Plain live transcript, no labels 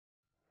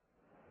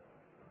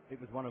It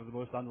was one of the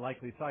most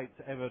unlikely sights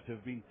ever to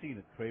have been seen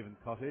at Craven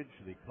Cottage,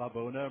 the club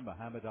owner,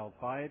 Mohammed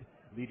Al-Fayed,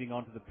 leading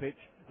onto the pitch,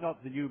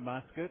 not the new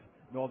mascot,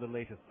 nor the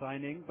latest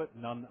signing, but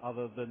none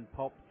other than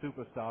pop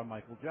superstar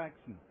Michael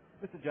Jackson.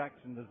 Mr.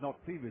 Jackson has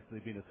not previously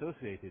been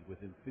associated with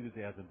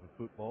enthusiasm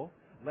for football,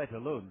 let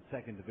alone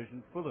second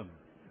division Fulham.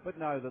 But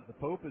now that the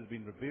Pope has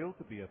been revealed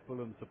to be a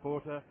Fulham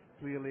supporter,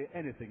 clearly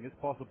anything is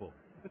possible.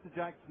 Mr.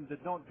 Jackson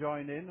did not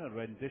join in a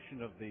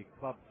rendition of the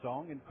club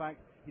song. In fact,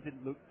 he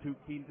didn't look too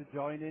keen to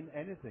join in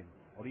anything,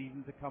 or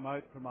even to come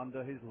out from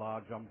under his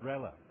large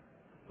umbrella.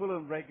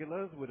 Fulham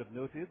regulars would have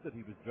noted that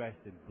he was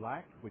dressed in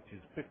black, which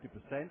is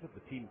 50% of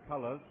the team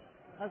colours.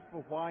 As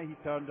for why he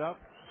turned up,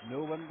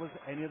 no one was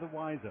any the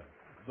wiser,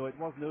 though it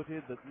was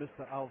noted that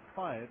Mr.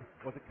 Al-Fayed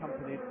was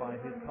accompanied by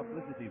his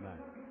publicity man.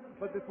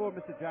 But before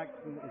Mr.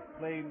 Jackson is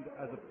claimed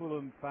as a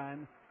Fulham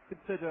fan,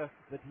 consider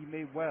that he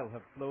may well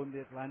have flown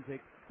the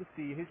Atlantic to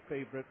see his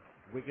favourite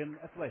Wigan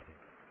Athletic.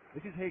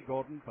 This is Hay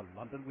Gordon for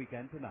London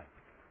Weekend Tonight.